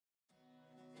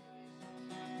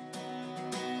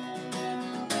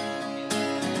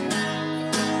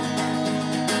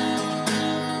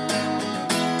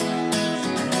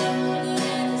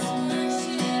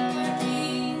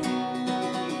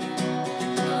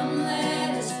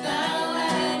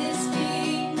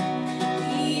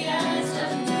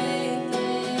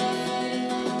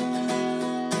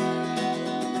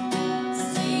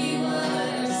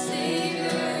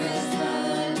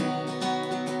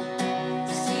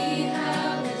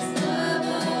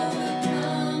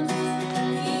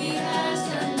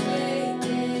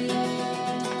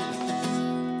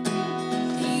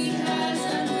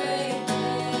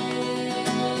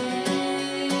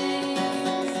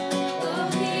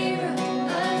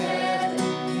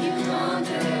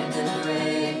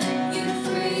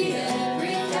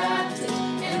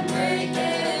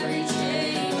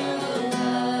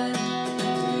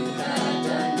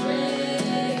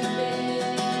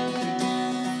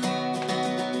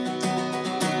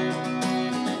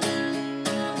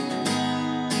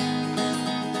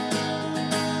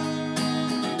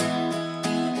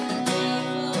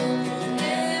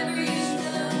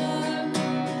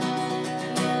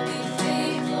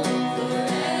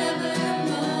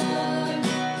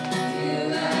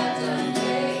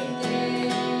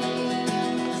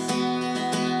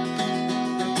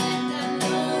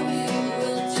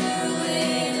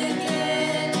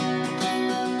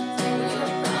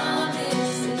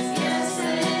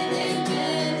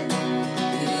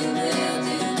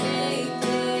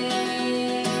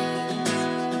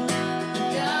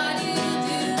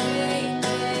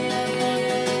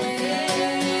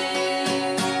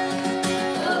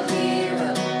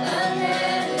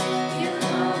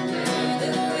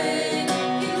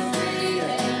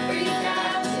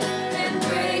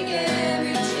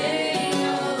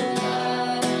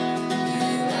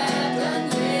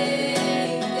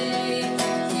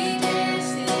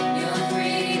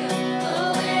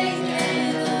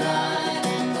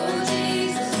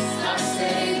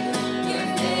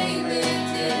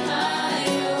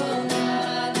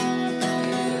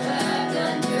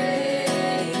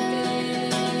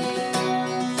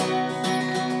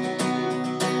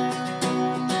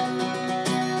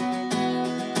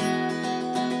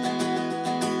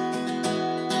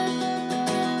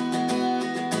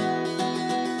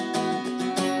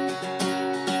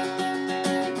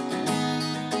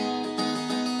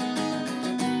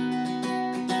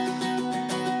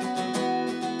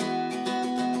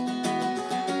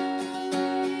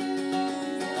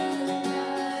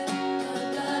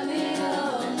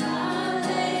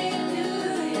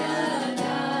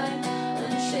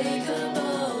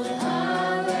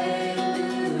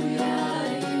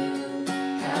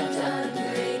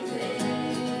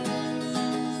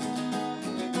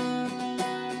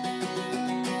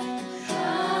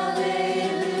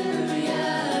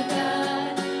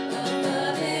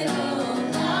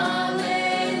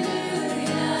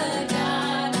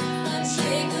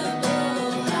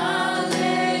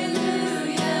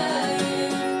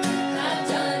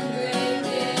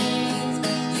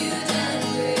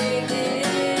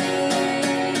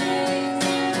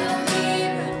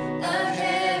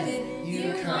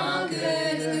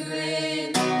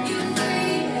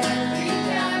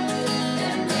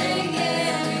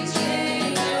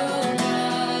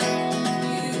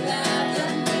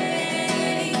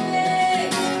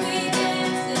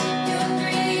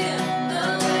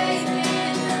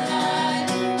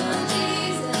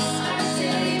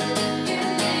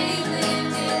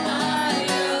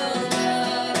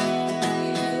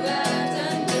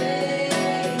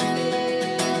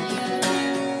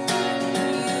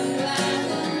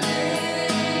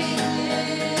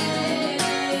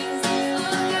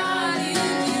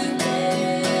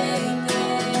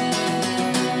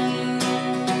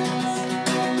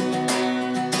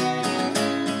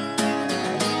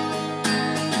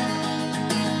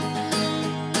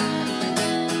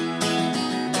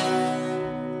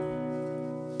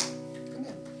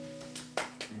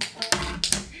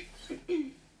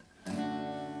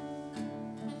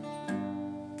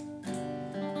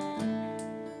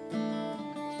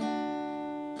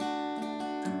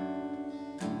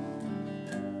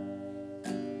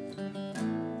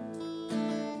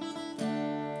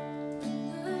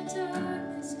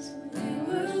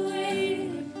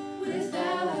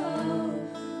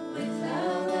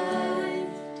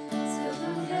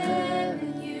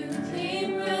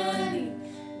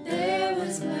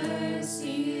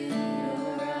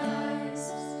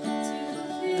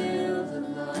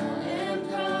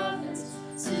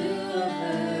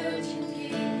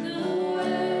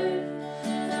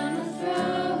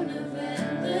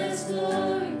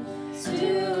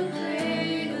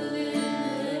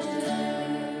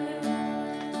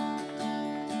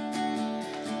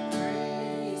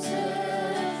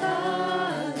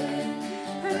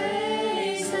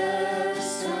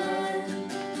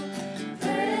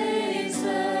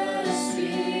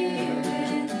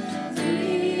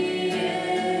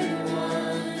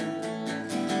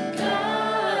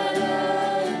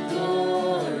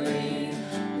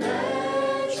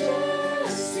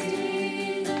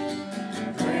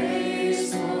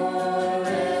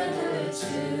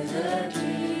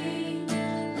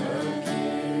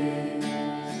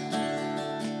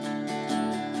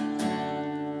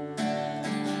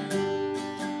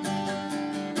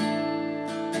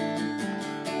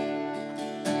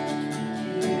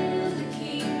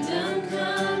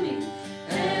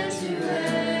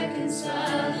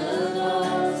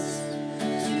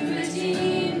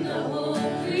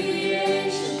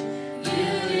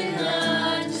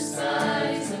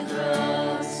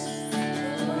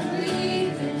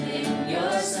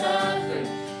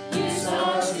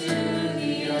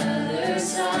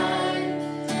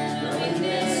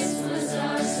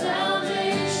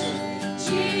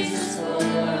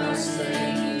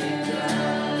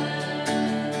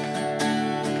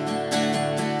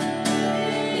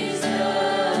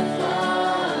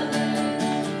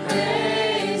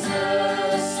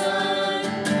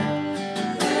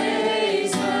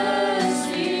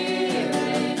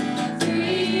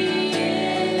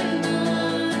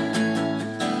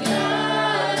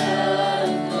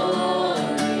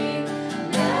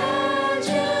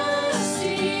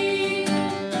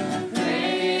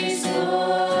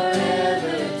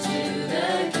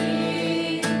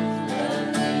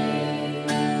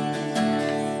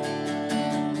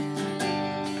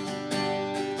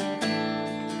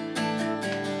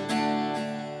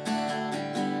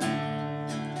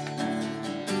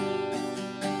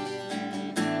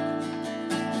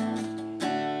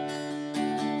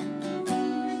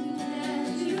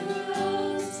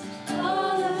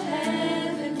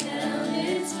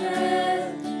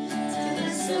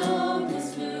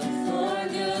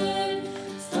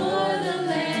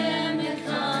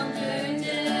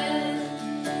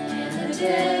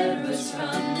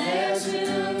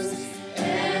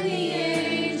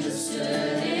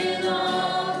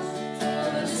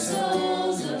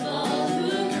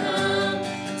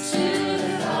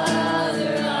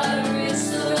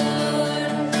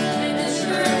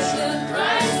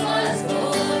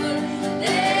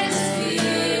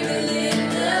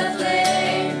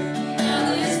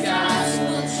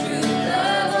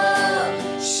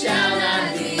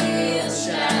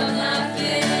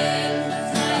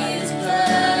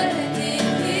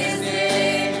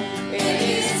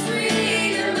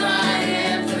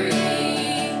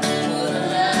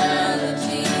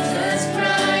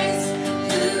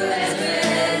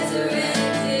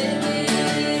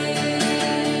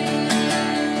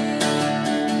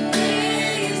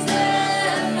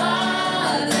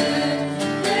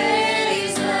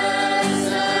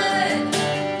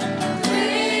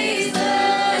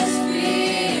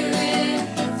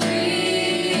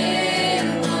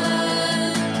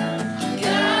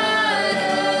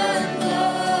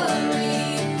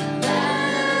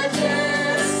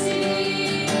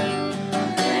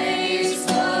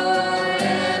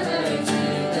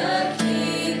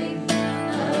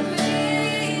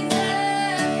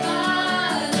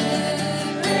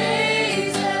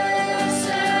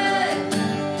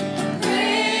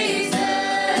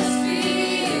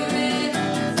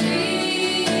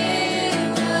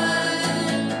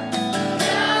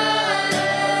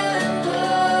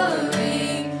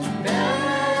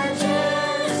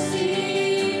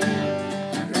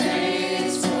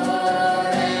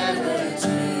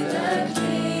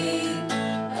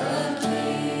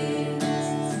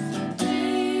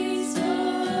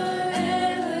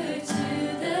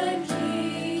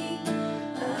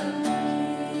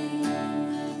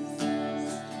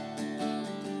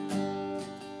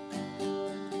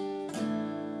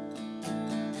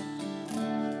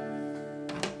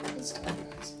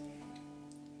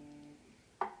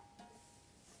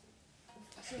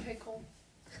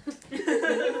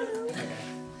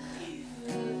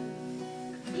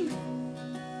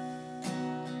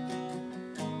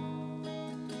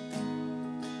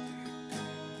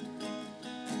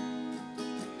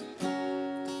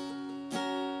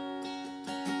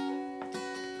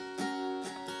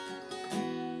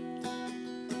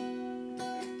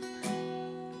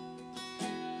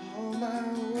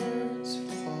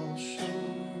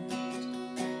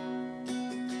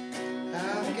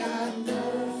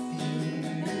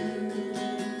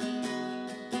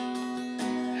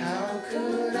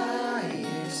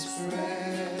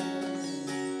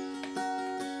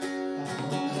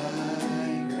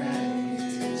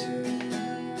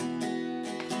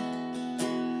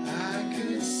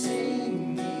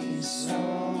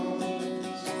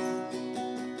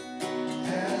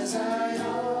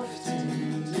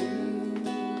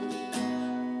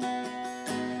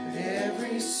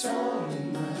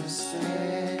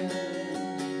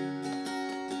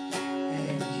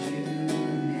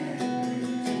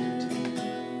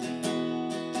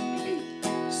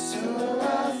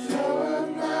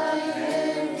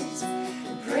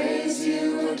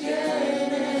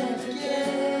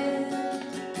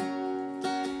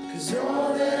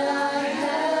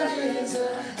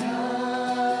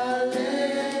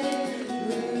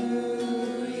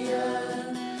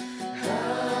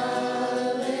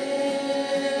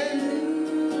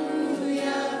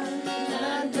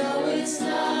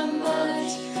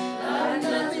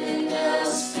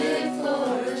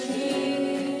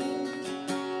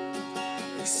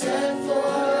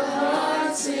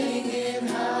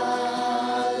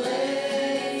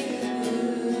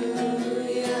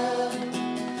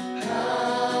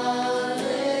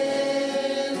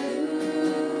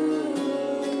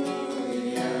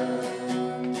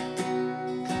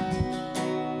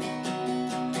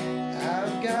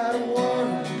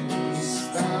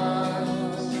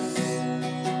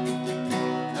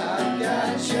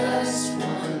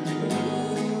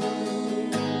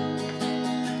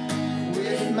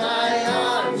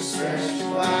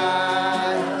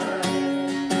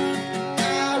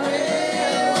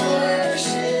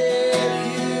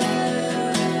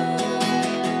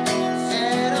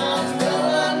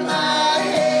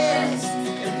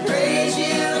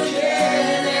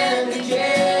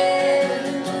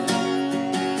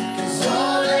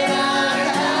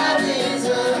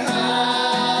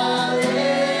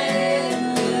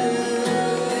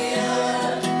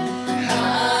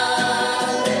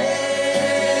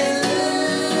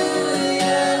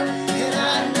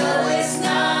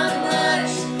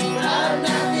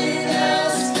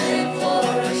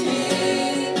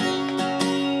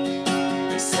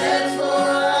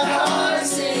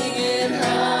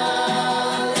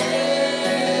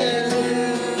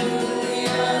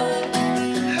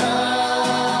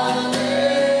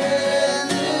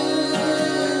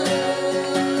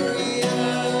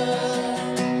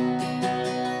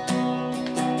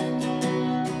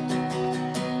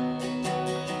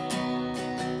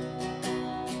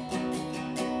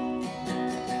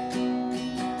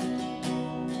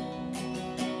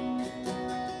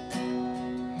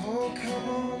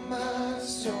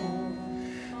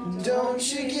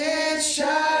you get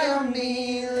shy on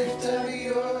me, lift up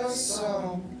your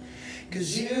song.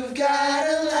 'Cause you've got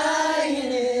a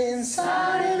lion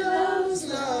inside of those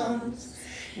lungs.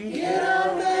 Get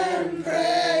up and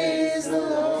praise the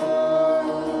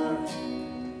Lord.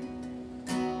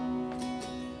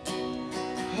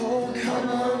 Oh, come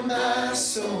on, my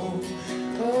soul.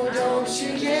 Oh, don't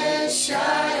you get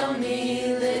shy on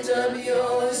me, lift up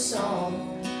your song.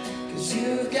 'Cause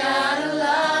you've got a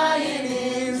lion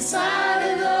inside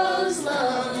of those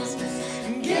lungs.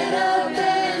 Get up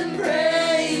and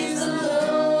praise the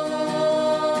Lord.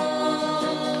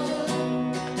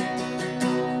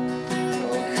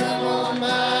 Oh, come on,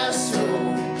 my soul.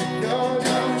 No,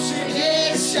 don't you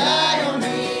get shy on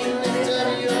me, lift up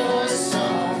your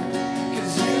song.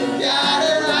 'Cause you've got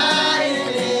a lion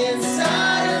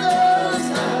inside of those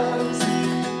lungs.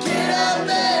 Get up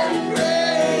and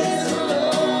praise the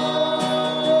Lord.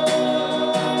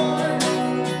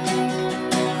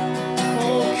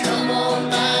 Oh, come on,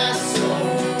 my soul.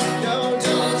 No,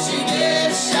 don't you get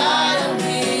shy on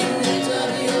me, lift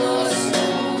up your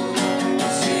song.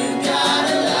 'Cause you've got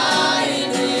a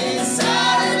lion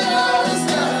inside of those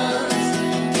lungs.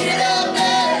 Get up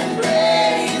and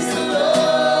praise the Lord.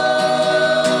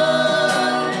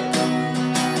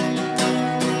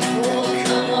 Oh,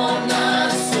 come on, my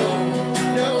soul.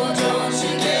 No, don't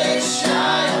you get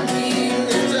shy on me,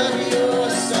 lift up your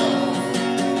song.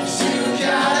 'Cause you've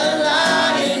got a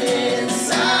lion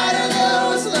inside of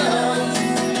those lungs.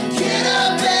 Get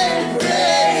up and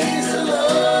praise the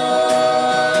Lord.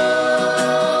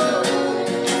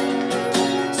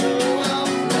 So I'll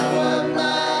throw up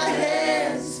my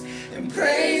hands and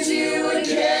praise you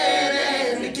again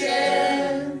and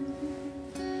again.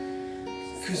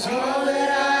 'Cause all that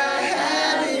I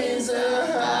have is a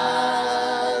hallelujah.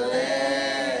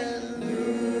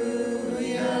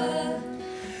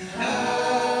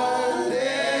 Hallelujah.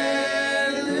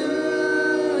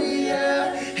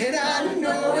 And I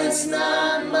know it's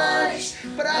not much,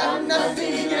 but I've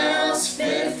nothing else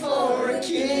fit for a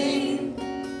king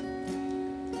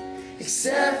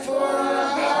except for a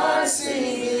heart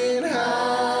singing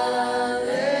hallelujah.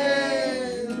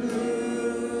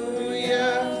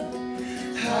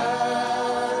 Hallelujah.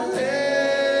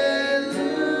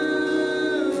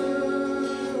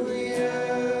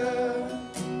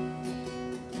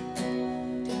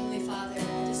 Heavenly Father,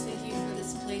 I just thank you for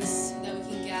this place that we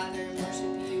can gather and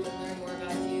worship you and learn more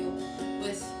about you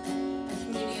with a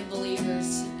community of believers.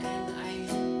 And I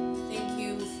thank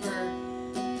you for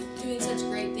doing such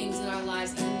great things in our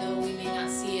lives, even though we may not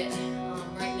see it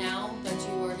right now, but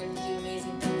you are going to do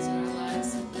amazing things in our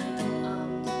lives. And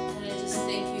I just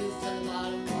thank you from the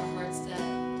bottom of our hearts that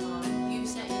you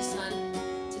sent your son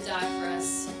to die for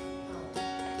us.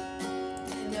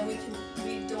 And that we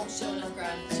don't show enough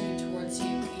gratitude towards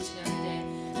you each and every day.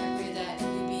 I pray that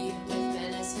you be with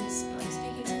Ben as he's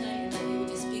speaking tonight, and that you would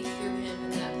just speak through him,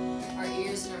 and that our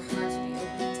ears and our hearts would be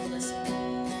open to listen.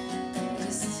 And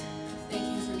just thank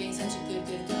you for being such a good,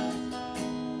 good God.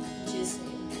 In Jesus'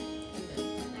 name,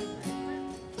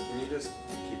 amen. Can you just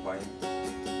keep playing?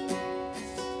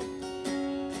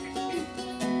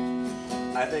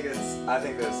 I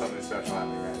think there's something special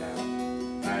happening right now.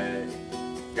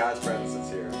 God's presence is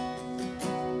here.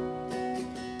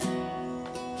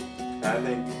 And I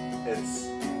think it's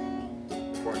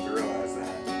important to realize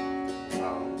that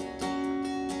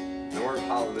the word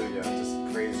hallelujah, just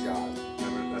praise God.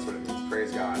 That's what it means.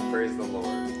 Praise God. Praise the Lord.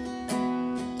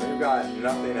 When you've got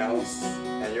nothing else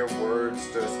and your words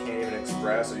just can't even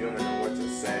express, or you don't even know what to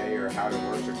say or how to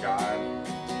worship God,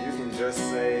 you can just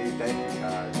say, thank you,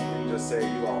 God. You can just say,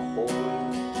 you are holy,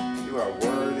 you are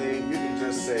worthy. You can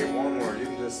just say one word. You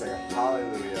can just say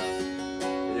hallelujah.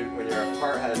 And when your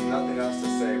heart has nothing else to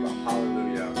say but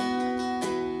hallelujah,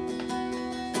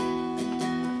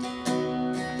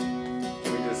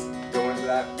 can we just go into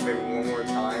that maybe one more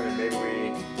time, and maybe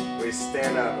we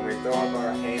stand up and we throw up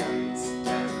our hands,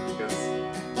 and because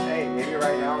hey, maybe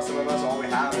right now some of us all we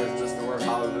have is just the word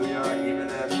hallelujah,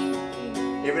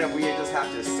 even if we just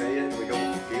have to say it and we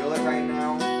don't feel it right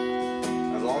now,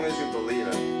 as long as you believe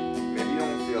it. Maybe you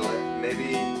don't feel it.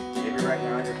 Maybe right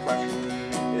now you're questioning,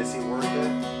 is he worth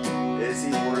it? Is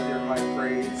he worthy of my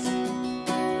praise?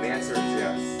 And the answer is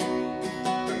yes.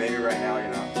 But maybe right now you're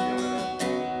not feeling it.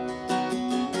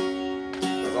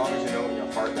 But as long as you know in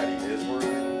your heart that he is worthy,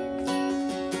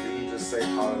 you can just say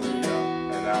hallelujah,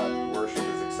 and that worship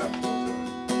is acceptable to him.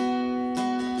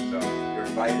 So you're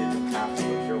invited, you don't have to,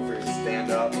 but feel free to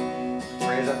stand up,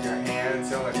 raise up your hands,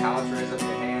 sit on the couch, raise up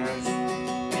your hands,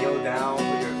 kneel down,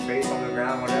 put your face on the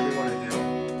ground, whatever you want to do.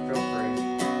 Feel free.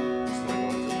 Just want to go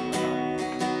into the time.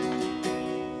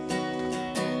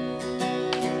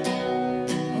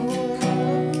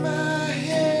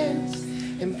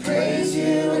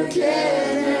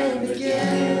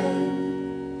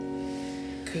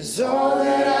 'Cause all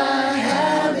that I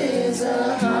have is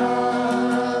a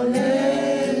hallelujah,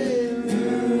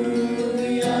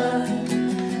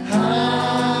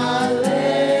 hallelujah.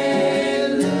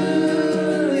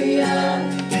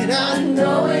 And I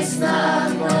know it's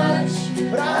not much,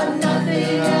 but I've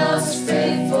nothing else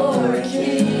fit for a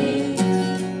king,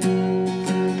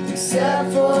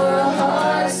 except for a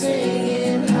heart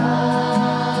singing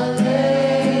hallelujah,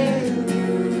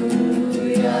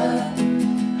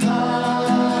 hallelujah.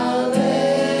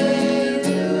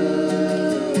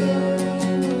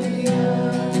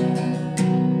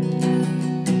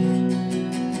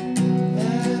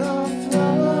 And I'll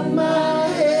throw up my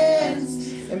hands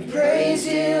and praise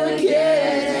you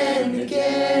again and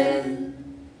again,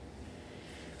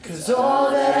 'cause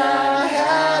all that I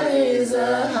have is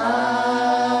a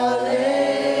hallelujah,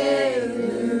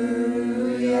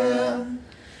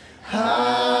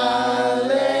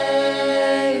 hallelujah.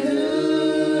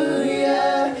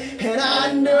 And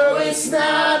I know it's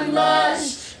not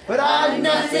much, but I've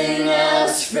nothing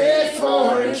else fit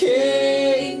for a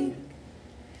king,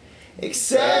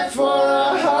 except for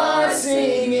a heart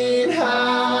singing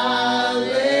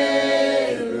hallelujah,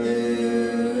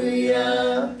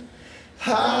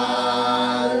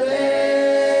 hallelujah.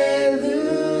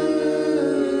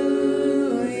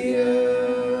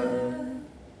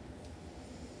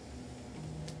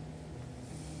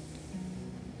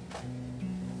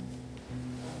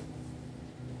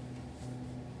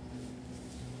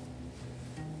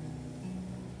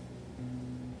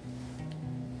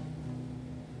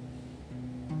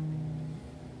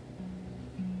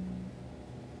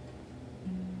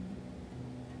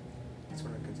 I just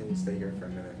want to continue to stay here for a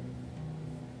minute.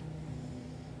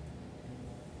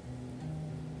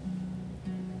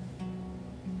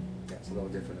 Yeah, it's a little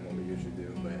different than what we usually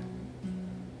do, but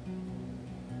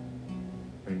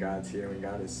when God's here, when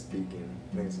God is speaking,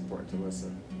 I think it's important to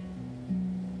listen.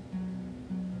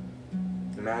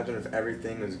 Imagine if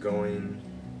everything was going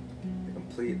the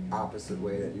complete opposite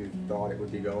way that you thought it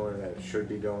would be going, or that it should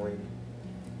be going.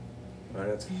 And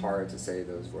it's hard to say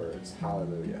those words,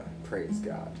 hallelujah, praise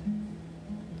God.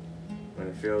 When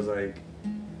it feels like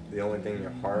the only thing in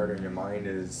your heart or in your mind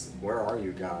is, where are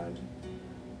you, God?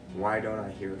 Why don't I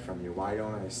hear from you? Why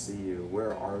don't I see you?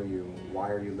 Where are you?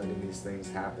 Why are you letting these things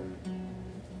happen?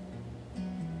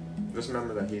 Just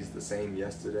remember that He's the same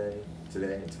yesterday,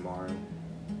 today, and tomorrow.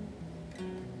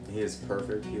 He is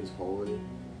perfect. He is holy.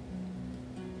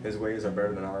 His ways are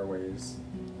better than our ways.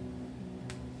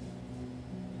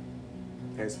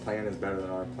 His plan is better than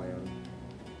our plan.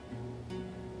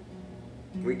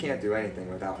 We can't do anything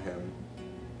without Him.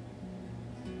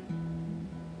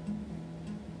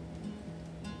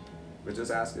 But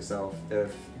just ask yourself,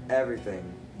 if everything,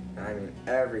 and I mean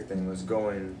everything, was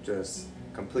going just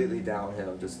completely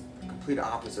downhill, just the complete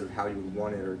opposite of how you would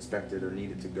want it or expect it or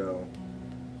need it to go,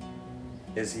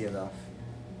 is He enough?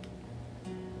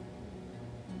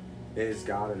 Is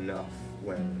God enough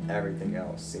when everything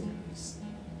else seems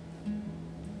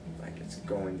like it's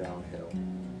going downhill?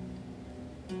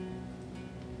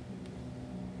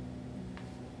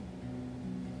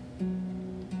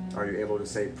 Are you able to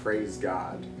say praise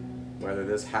God, whether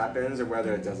this happens or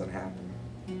whether it doesn't happen?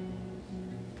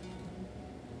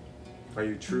 Are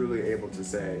you truly able to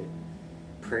say,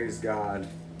 praise God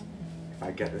if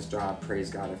I get this job, praise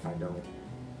God if I don't?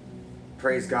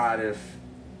 Praise God if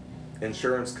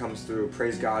insurance comes through,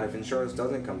 praise God if insurance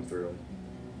doesn't come through.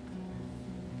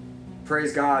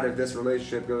 Praise God if this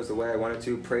relationship goes the way I want it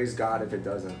to, praise God if it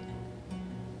doesn't.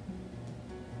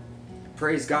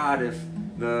 Praise God if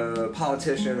the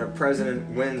politician or president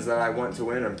wins that I want to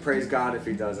win, and praise God if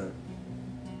he doesn't.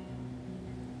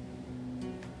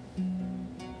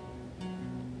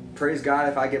 Praise God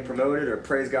if I get promoted, or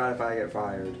praise God if I get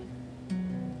fired.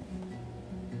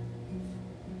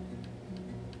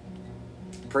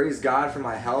 Praise God for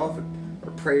my health,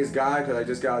 or praise God because I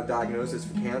just got a diagnosis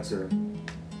for cancer.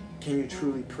 Can you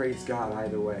truly praise God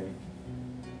either way?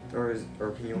 Or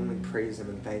can you only praise Him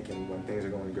and thank Him when things are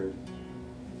going good?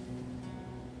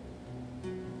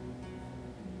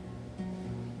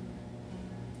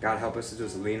 God, help us to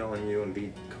just lean on You and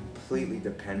be completely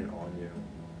dependent on You.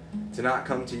 To not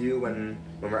come to You when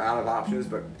we're out of options,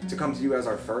 but to come to You as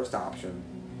our first option.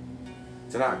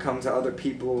 To not come to other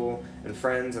people and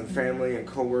friends and family and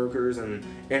coworkers and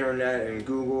internet and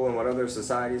Google and what other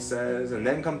society says, and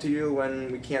then come to You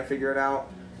when we can't figure it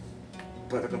out.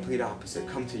 But the complete opposite.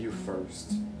 Come to You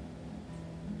first.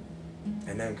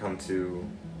 And then come to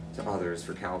others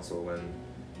for counsel when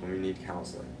we need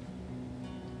counseling.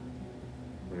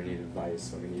 When we need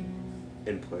advice, when we need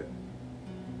input.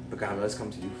 But God, let's come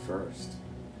to You first.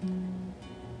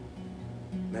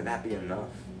 Let that be enough.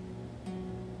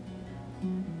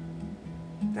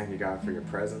 Thank you, God, for your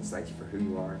presence. Thank you for who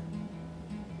you are.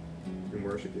 We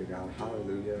worship you, God.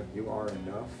 Hallelujah. You are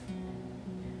enough.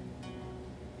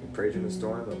 We praise you in the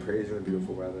storm. We'll praise you in the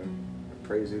beautiful weather. We'll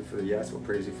praise you for the yes. We'll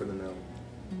praise you for the no.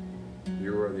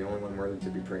 You are the only one worthy to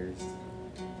be praised.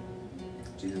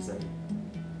 In Jesus' name.